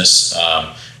business,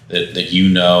 that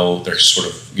they're sort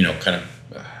of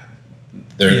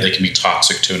they can be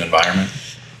toxic to an environment?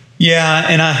 Yeah,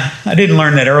 and I didn't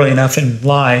learn that early enough in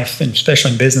life, and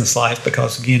especially in business life,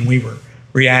 because again, we were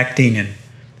reacting and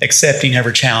accepting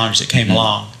every challenge that came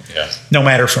along, Yeah. no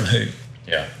matter from who.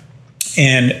 Yeah.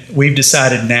 And we've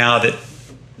decided now that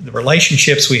the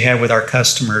relationships we have with our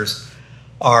customers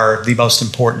are the most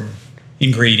important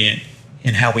ingredient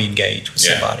in how we engage with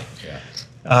somebody. Yeah.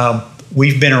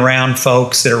 We've been around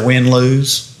folks that are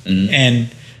win-lose,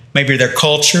 and maybe their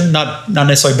culture, not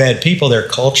necessarily bad people, their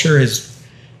culture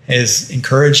has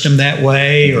encouraged them that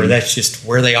way, or that's just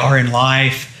where they are in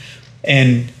life.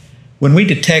 And when we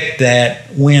detect that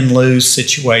win-lose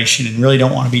situation and really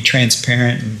don't want to be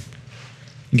transparent and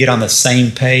get on the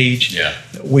same page, Yeah.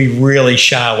 we really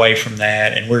shy away from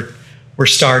that, and we're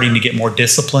starting to get more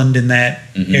disciplined in that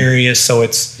area. So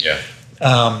it's Yeah.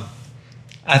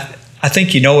 I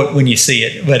think you know it when you see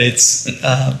it, but it's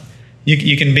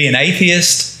you can be an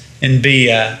atheist and be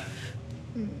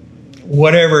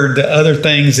whatever the other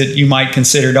things that you might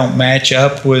consider don't match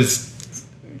up with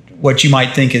what you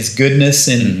might think is goodness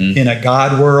in a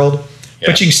God world,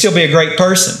 but you can still be a great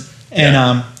person.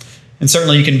 And and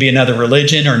certainly you can be another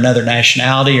religion or another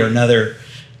nationality or another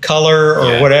color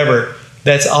or whatever.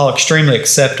 That's all extremely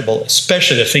acceptable,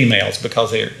 especially the females,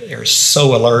 because they're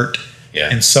so alert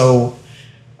and so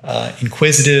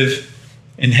inquisitive,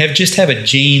 and have a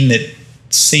gene that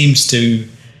seems to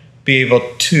be able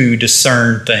to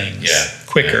discern things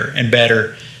quicker and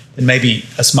better than maybe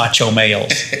us macho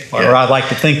males, or I'd like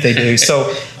to think they do.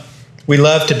 So we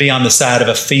love to be on the side of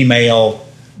a female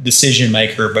decision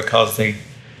maker, because they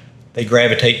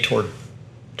gravitate toward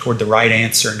the right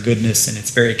answer and goodness, and it's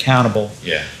very accountable.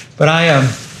 Yeah. But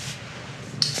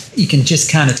you can just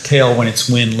kind of tell when it's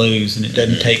win-lose, and it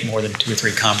doesn't take more than 2 or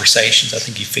 3 conversations. I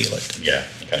think you feel it. Yeah.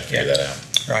 You kind of figure that out.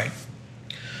 Right.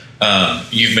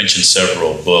 You've mentioned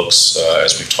several books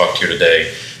as we've talked here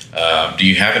today. Do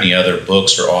you have any other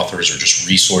books or authors or just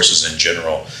resources in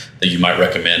general that you might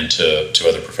recommend to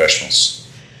other professionals?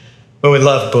 Well, we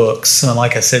love books.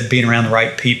 Like I said, being around the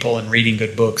right people and reading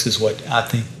good books is what I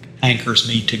think anchors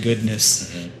me to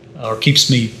goodness, or keeps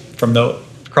me from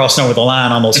crossing over the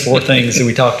line on those 4 things that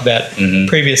we talked about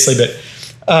previously. But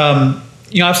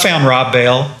I found Rob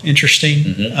Bell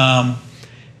interesting,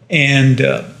 and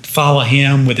follow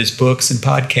him with his books and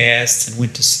podcasts, and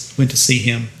went to see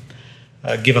him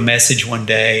give a message one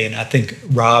day. And I think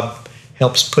Rob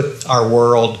helps put our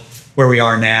world where we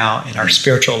are now and our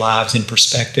spiritual lives in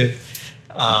perspective.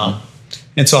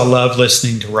 And so I love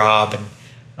listening to Rob.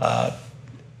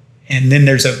 And then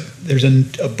there's a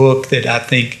book that I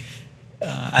think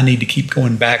I need to keep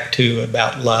going back to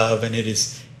about love, and it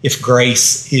is If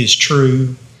Grace Is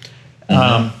True.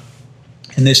 And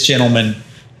this gentleman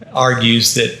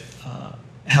argues that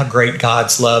how great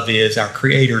God's love is, our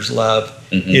Creator's love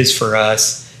is for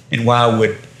us, and why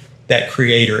would that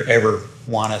Creator ever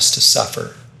want us to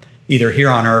suffer, either here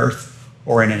on earth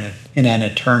or in an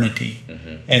eternity.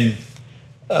 And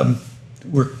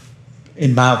we're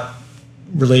in my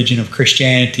religion of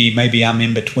Christianity, maybe I'm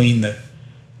in between the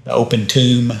open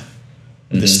tomb,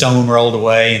 the stone rolled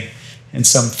away, and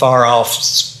some far off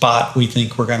spot we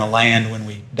think we're going to land when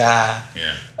we die.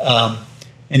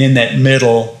 And in that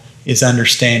middle is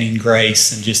understanding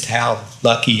grace and just how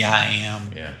lucky I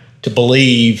am to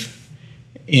believe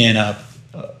in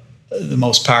the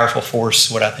most powerful force,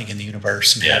 what I think, in the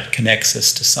universe, and how it connects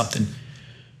us to something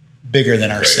bigger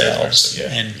than ourselves.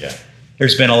 And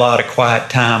there's been a lot of quiet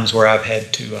times where I've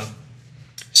had to,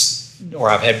 or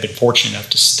I've been fortunate enough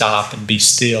to stop and be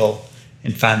still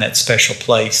and find that special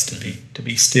place to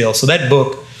be still. So that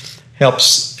book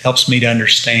helps me to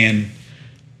understand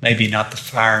maybe not the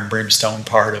fire and brimstone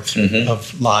part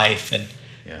of life, and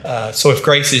Yeah. So if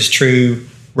grace is true,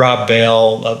 Rob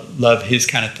Bell, love his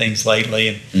kind of things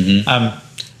lately, and I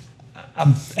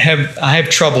have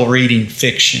trouble reading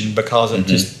fiction because of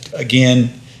just,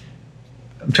 again,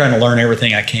 I'm trying to learn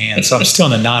everything I can. So I'm still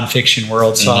in the nonfiction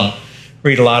world. So I'll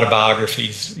read a lot of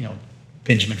biographies,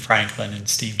 Benjamin Franklin and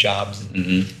Steve Jobs,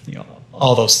 and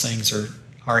all those things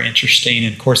are interesting.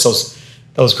 And of course,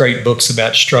 those great books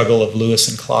about struggle of Lewis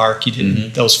and Clark, you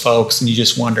did those folks, and you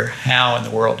just wonder, how in the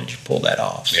world did you pull that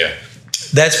off? Yeah,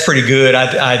 that's pretty good.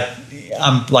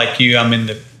 I'm like you. I'm in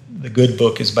the good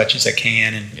book as much as I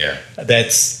can, and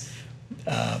that's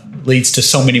leads to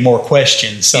so many more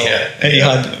questions. So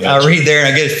I read there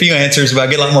and I get a few answers, but I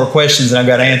get a lot more questions than I've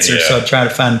got answers. Yeah. So I try to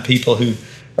find people who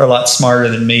are a lot smarter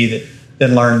than me that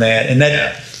learn that. And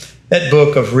that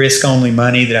book of Risk Only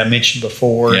Money that I mentioned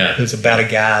before is about a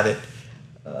guy that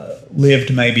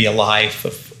lived maybe a life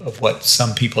of what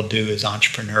some people do as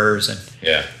entrepreneurs,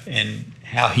 and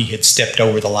how he had stepped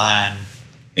over the line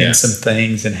in some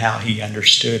things, and how he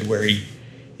understood where he,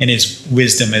 in his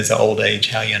wisdom as an old age,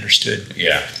 how he understood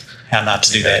how not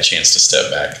to do that. A chance to step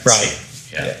back. Right.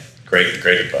 Yeah.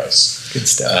 Great advice. Good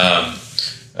stuff.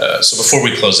 So before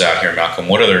we close out here, Malcolm,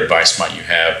 what other advice might you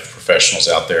have for professionals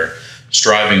out there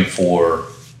striving for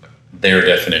their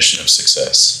definition of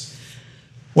success?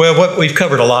 Well, we've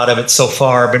covered a lot of it so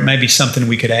far, but maybe something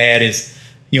we could add is,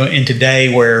 in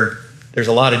today where there's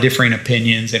a lot of differing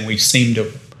opinions and we seem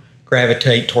to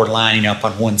gravitate toward lining up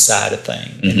on one side of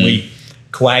things, and we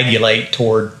coagulate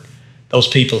toward those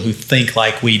people who think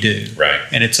like we do. Right.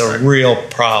 And it's a real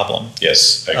problem.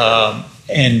 Yes, I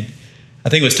agree. And I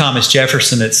think it was Thomas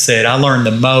Jefferson that said, I learn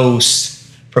the most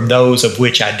from those of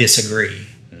which I disagree.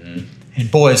 And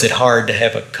boy, is it hard to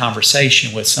have a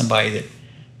conversation with somebody that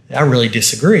I really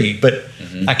disagree, but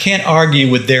I can't argue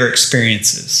with their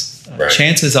experiences.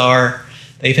 Chances are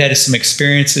they've had some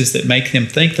experiences that make them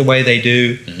think the way they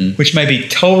do, which may be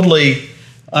totally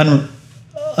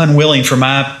unwilling for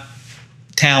my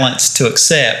talents to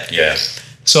accept. Yeah.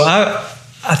 So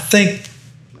I think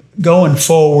going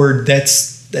forward,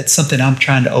 that's something I'm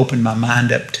trying to open my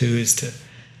mind up to, is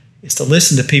to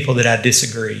listen to people that I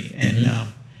disagree, and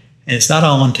it's not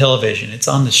all on television; it's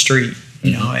on the street,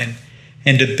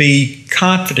 and to be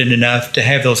confident enough to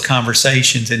have those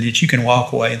conversations, and that you can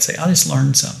walk away and say, I just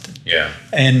learned something. Yeah.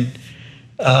 And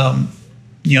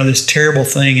this terrible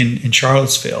thing in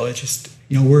Charlottesville, it's just,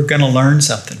 we're going to learn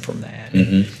something from that.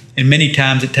 And many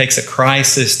times it takes a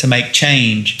crisis to make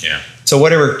change. Yeah. So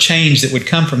whatever change that would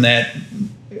come from that,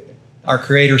 our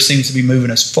Creator seems to be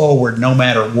moving us forward no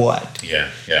matter what.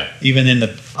 Yeah, yeah. Even in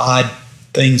the odd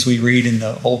things we read in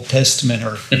the Old Testament,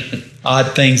 or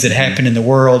odd things that happen in the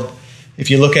world, if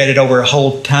you look at it over a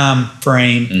whole time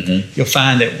frame, you'll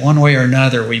find that one way or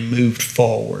another we moved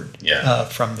forward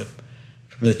from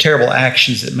the terrible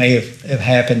actions that may have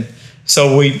happened.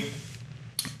 So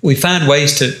we find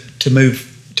ways to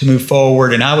move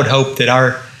forward, and I would hope that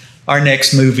our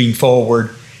next moving forward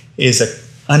is a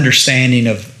understanding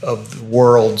of the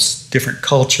world's different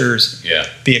cultures. Yeah.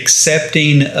 Be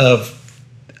accepting of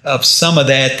some of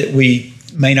that we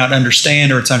may not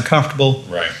understand, or it's uncomfortable.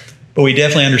 Right. But we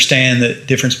definitely understand the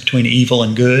difference between evil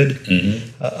and good.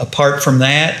 Apart from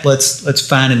that, let's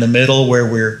find in the middle where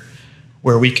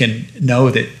we can know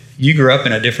that you grew up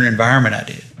in a different environment I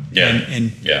did.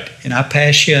 Yeah. And I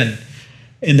pass you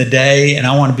in the day, and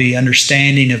I want to be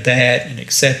understanding of that and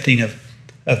accepting of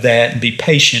that, and be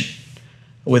patient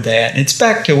with that. And it's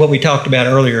back to what we talked about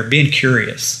earlier, being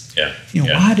curious. Yeah.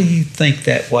 Why do you think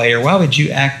that way, or why would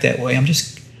you act that way? I'm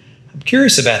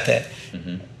curious about that.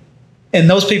 And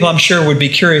those people, I'm sure, would be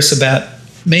curious about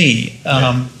me.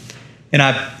 And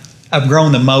I've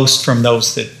grown the most from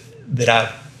those that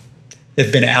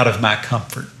have been out of my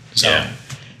comfort zone. Yeah.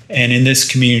 And in this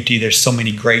community, there's so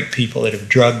many great people that have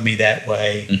drugged me that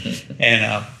way. And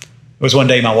it was one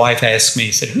day my wife asked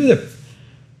me, said, who are the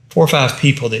 4 or 5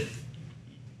 people that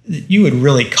you would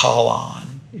really call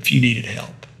on if you needed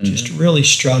help? Just really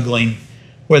struggling,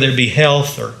 whether it be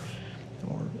health or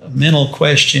a mental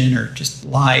question or just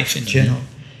life in general.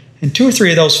 And 2 or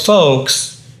 3 of those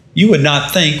folks you would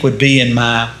not think would be in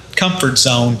my comfort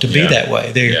zone to be that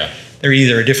way. They're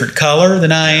either a different color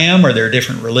than I am, or they're a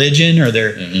different religion, or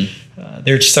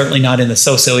they're certainly not in the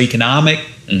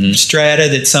socioeconomic strata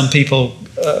that some people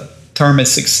term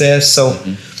as success. So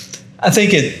I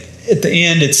think at the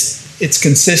end, it's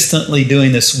consistently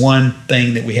doing this one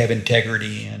thing that we have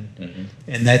integrity in,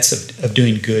 and that's of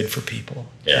doing good for people.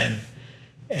 Yeah.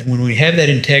 And when we have that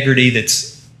integrity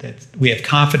that we have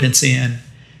confidence in,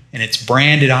 and it's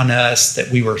branded on us, that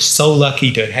we were so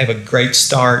lucky to have a great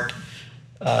start,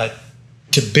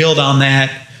 to build on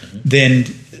that, then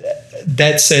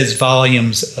that says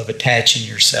volumes of attaching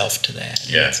yourself to that.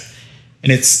 Yeah.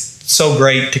 And it's so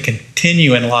great to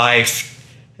continue in life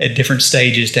at different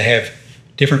stages, to have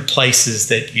different places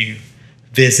that you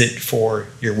visit for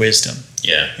your wisdom.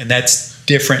 Yeah. And that's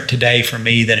different today for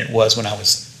me than it was when I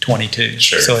was 22.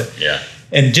 Sure. So, yeah.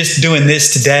 And just doing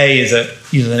this today is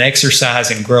an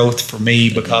exercise in growth for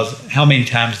me, because how many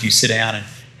times do you sit down and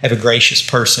have a gracious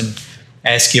person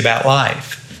ask you about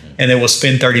life, and then we'll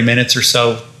spend 30 minutes or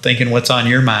so thinking what's on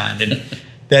your mind, and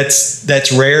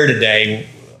that's rare today,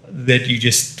 that you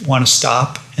just want to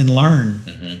stop and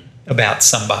learn about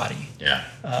somebody. Yeah.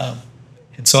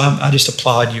 And so I just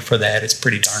applaud you for that. It's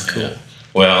pretty darn cool. Yeah.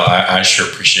 Well, I sure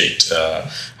appreciate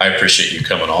you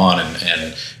coming on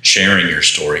and sharing your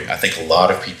story. I think a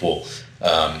lot of people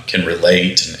can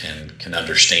relate and can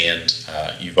understand.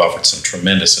 You've offered some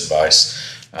tremendous advice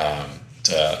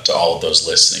to all of those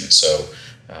listening. So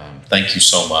thank you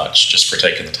so much just for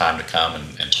taking the time to come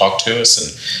and talk to us and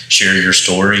share your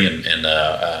story and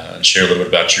share a little bit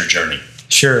about your journey.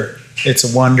 Sure. It's a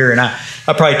wonder, and I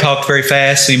probably talked very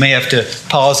fast, so you may have to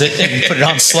pause it and put it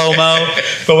on slow-mo.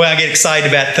 But when I get excited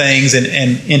about things and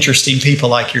interesting people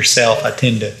like yourself, I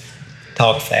tend to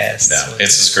talk fast. No, so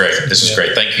this is great. This is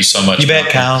great. Thank you so much. You bet,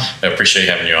 Kyle. I appreciate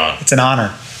having you on. It's an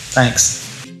honor. Thanks.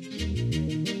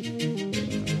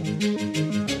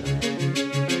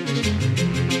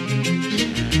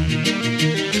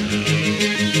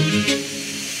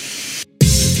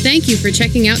 Thank you for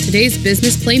checking out today's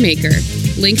Business Playmaker.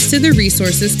 Links to the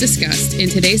resources discussed in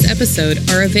today's episode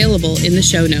are available in the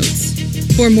show notes.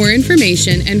 For more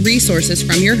information and resources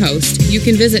from your host, you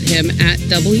can visit him at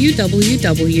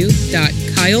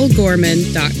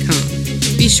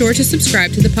www.kylegorman.com. Be sure to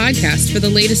subscribe to the podcast for the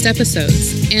latest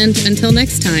episodes. And until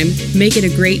next time, make it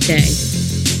a great day.